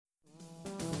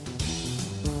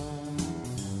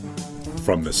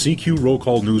From the CQ Roll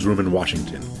Call Newsroom in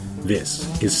Washington, this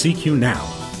is CQ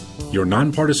Now, your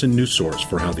nonpartisan news source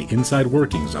for how the inside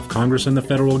workings of Congress and the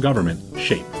federal government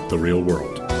shape the real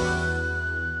world.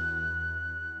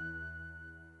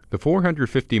 The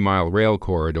 450-mile rail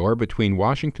corridor between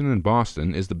Washington and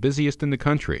Boston is the busiest in the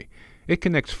country. It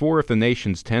connects 4 of the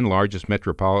nation's 10 largest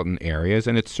metropolitan areas,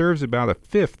 and it serves about a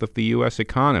fifth of the U.S.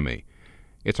 economy.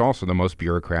 It's also the most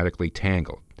bureaucratically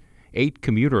tangled. 8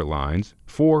 commuter lines,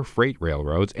 4 freight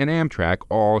railroads, and Amtrak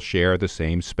all share the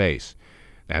same space.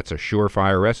 That's a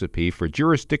surefire recipe for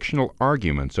jurisdictional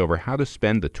arguments over how to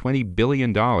spend the $20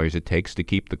 billion it takes to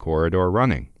keep the corridor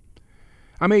running.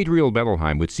 I'm Adriel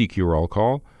Bettelheim with CQ Roll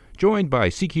Call, joined by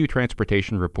CQ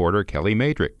Transportation reporter Kelly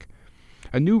Madrick.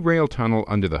 A new rail tunnel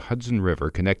under the Hudson River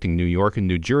connecting New York and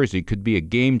New Jersey could be a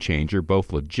game-changer both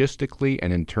logistically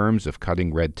and in terms of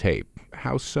cutting red tape.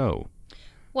 How so?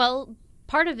 Well,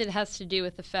 part of it has to do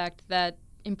with the fact that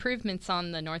improvements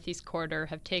on the Northeast Corridor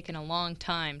have taken a long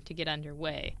time to get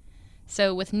underway.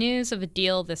 So with news of a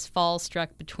deal this fall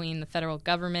struck between the federal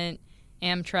government,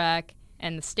 Amtrak,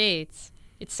 and the states,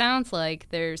 it sounds like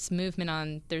there's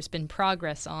been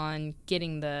progress on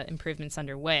getting the improvements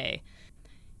underway.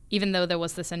 Even though there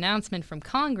was this announcement from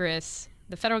Congress,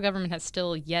 the federal government has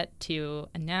still yet to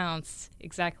announce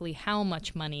exactly how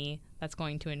much money that's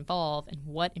going to involve and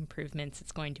what improvements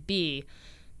it's going to be.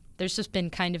 There's just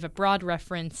been kind of a broad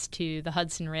reference to the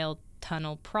Hudson Rail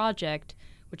Tunnel project,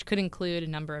 which could include a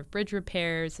number of bridge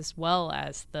repairs as well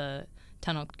as the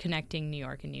tunnel connecting New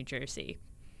York and New Jersey.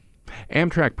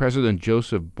 Amtrak President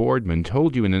Joseph Boardman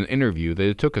told you in an interview that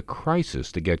it took a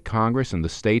crisis to get Congress and the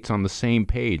states on the same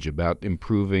page about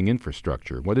improving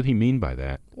infrastructure. What did he mean by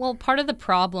that? Well, part of the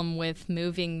problem with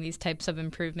moving these types of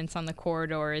improvements on the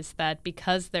corridor is that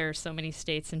because there are so many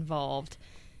states involved,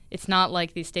 it's not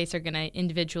like these states are going to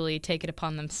individually take it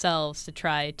upon themselves to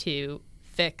try to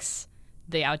fix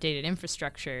the outdated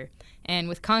infrastructure. And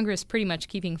with Congress pretty much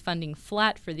keeping funding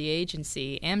flat for the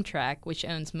agency, Amtrak, which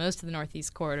owns most of the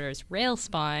Northeast Corridor's rail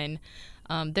spine,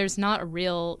 there's not a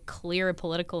real clear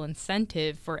political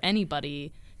incentive for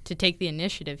anybody to take the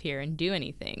initiative here and do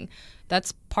anything.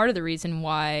 That's part of the reason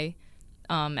why,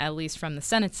 at least from the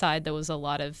Senate side, there was a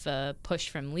lot of push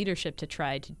from leadership to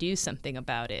try to do something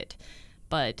about it.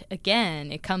 But again,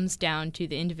 it comes down to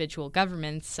the individual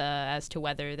governments as to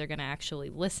whether they're going to actually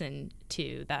listen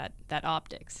to that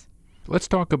optics. Let's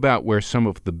talk about where some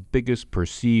of the biggest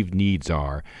perceived needs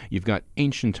are. You've got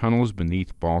ancient tunnels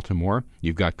beneath Baltimore.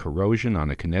 You've got corrosion on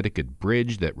a Connecticut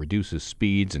bridge that reduces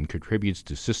speeds and contributes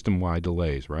to system-wide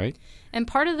delays, right? And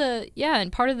part of the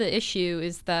issue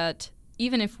is that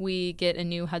even if we get a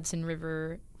new Hudson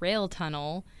River rail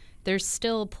tunnel, there's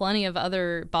still plenty of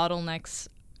other bottlenecks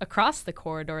across the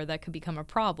corridor that could become a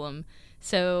problem.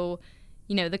 So,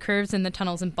 the curves in the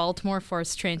tunnels in Baltimore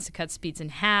force trains to cut speeds in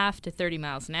half to 30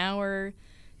 miles an hour.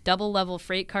 Double-level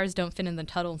freight cars don't fit in the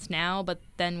tunnels now, but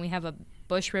then we have a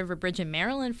Bush River Bridge in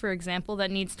Maryland, for example,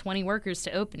 that needs 20 workers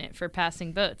to open it for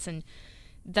passing boats. And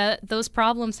those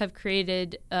problems have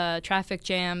created traffic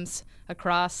jams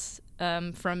across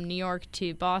from New York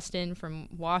to Boston, from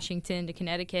Washington to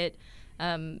Connecticut.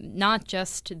 Not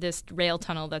just this rail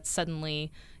tunnel that's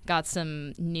suddenly got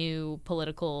some new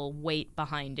political weight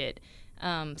behind it.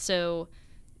 So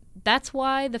that's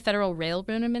why the Federal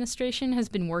Railroad Administration has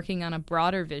been working on a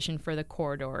broader vision for the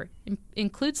corridor.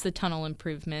 Includes the tunnel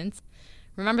improvements.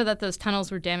 Remember that those tunnels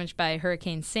were damaged by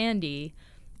Hurricane Sandy,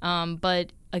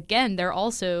 but again, they're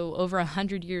also over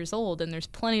 100 years old, and there's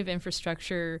plenty of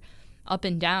infrastructure up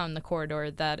and down the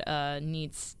corridor that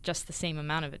needs just the same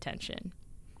amount of attention.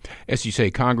 As you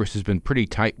say, Congress has been pretty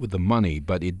tight with the money,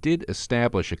 but it did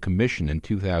establish a commission in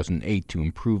 2008 to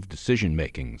improve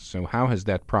decision-making. So how has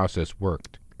that process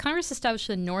worked? Congress established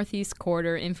the Northeast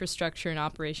Corridor Infrastructure and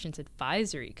Operations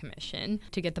Advisory Commission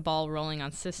to get the ball rolling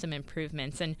on system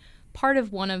improvements. And part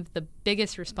of one of the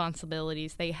biggest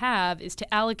responsibilities they have is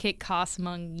to allocate costs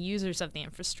among users of the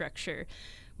infrastructure,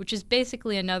 which is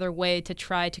basically another way to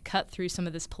try to cut through some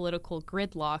of this political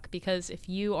gridlock, because if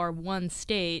you are one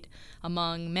state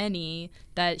among many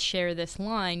that share this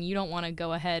line, you don't want to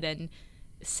go ahead and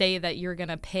say that you're going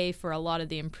to pay for a lot of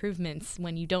the improvements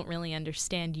when you don't really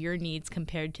understand your needs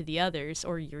compared to the others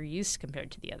or your use compared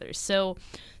to the others. So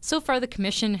far the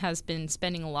commission has been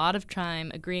spending a lot of time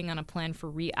agreeing on a plan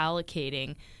for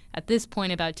reallocating, at this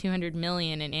point, about $200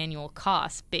 million in annual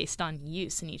costs based on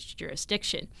use in each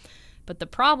jurisdiction. But the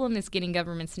problem is getting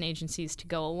governments and agencies to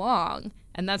go along,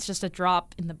 and that's just a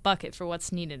drop in the bucket for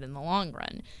what's needed in the long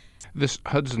run. This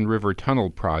Hudson River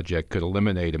Tunnel project could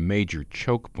eliminate a major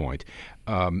choke point.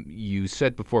 You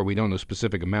said before we don't know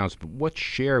specific amounts, but what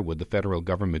share would the federal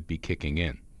government be kicking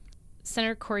in?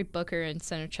 Senator Cory Booker and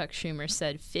Senator Chuck Schumer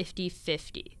said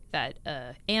 50-50, that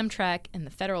Amtrak and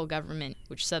the federal government,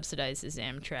 which subsidizes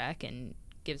Amtrak and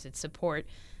gives it support,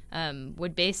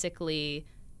 would basically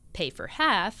pay for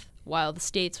half, while the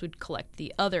states would collect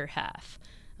the other half.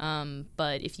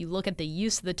 But if you look at the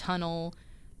use of the tunnel,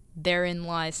 therein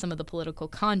lies some of the political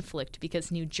conflict,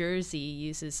 because New Jersey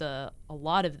uses a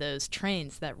lot of those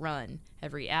trains that run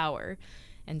every hour.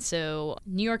 And so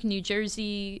New York and New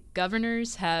Jersey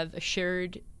governors have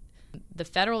assured the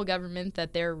federal government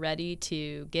that they're ready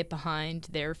to get behind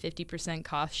their 50%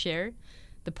 cost share.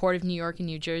 The Port of New York and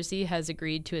New Jersey has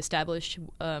agreed to establish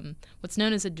what's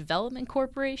known as a development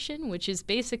corporation, which is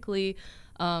basically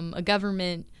a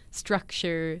government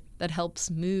structure that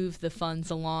helps move the funds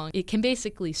along. It can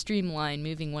basically streamline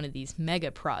moving one of these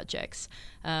mega projects.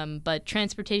 But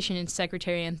Transportation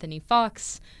Secretary Anthony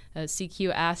Foxx,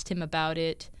 CQ asked him about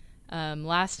it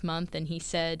last month, and he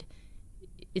said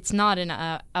it's not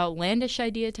an outlandish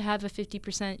idea to have a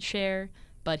 50% share,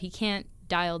 but he can't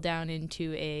dial down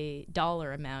into a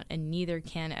dollar amount, and neither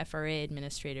can FRA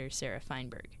Administrator Sarah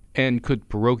Feinberg. And could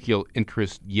parochial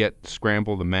interest yet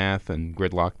scramble the math and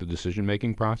gridlock the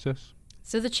decision-making process?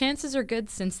 So the chances are good,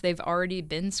 since they've already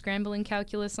been scrambling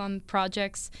calculus on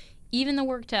projects. Even the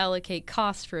work to allocate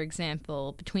costs, for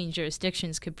example, between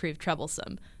jurisdictions could prove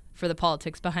troublesome for the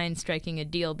politics behind striking a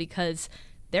deal, because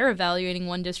they're evaluating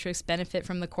one district's benefit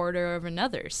from the corridor over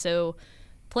another. So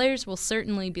players will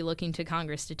certainly be looking to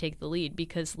Congress to take the lead,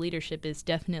 because leadership is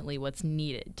definitely what's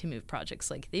needed to move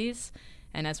projects like these.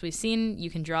 And as we've seen, you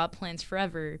can draw up plans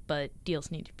forever, but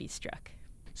deals need to be struck.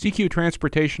 CQ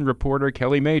transportation reporter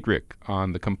Kelly Madrick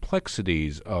on the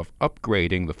complexities of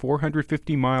upgrading the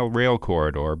 450-mile rail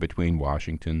corridor between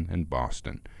Washington and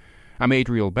Boston. I'm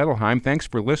Adriel Bettelheim. Thanks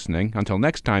for listening. Until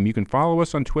next time, you can follow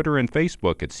us on Twitter and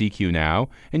Facebook at CQ Now,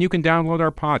 and you can download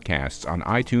our podcasts on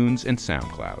iTunes and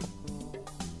SoundCloud.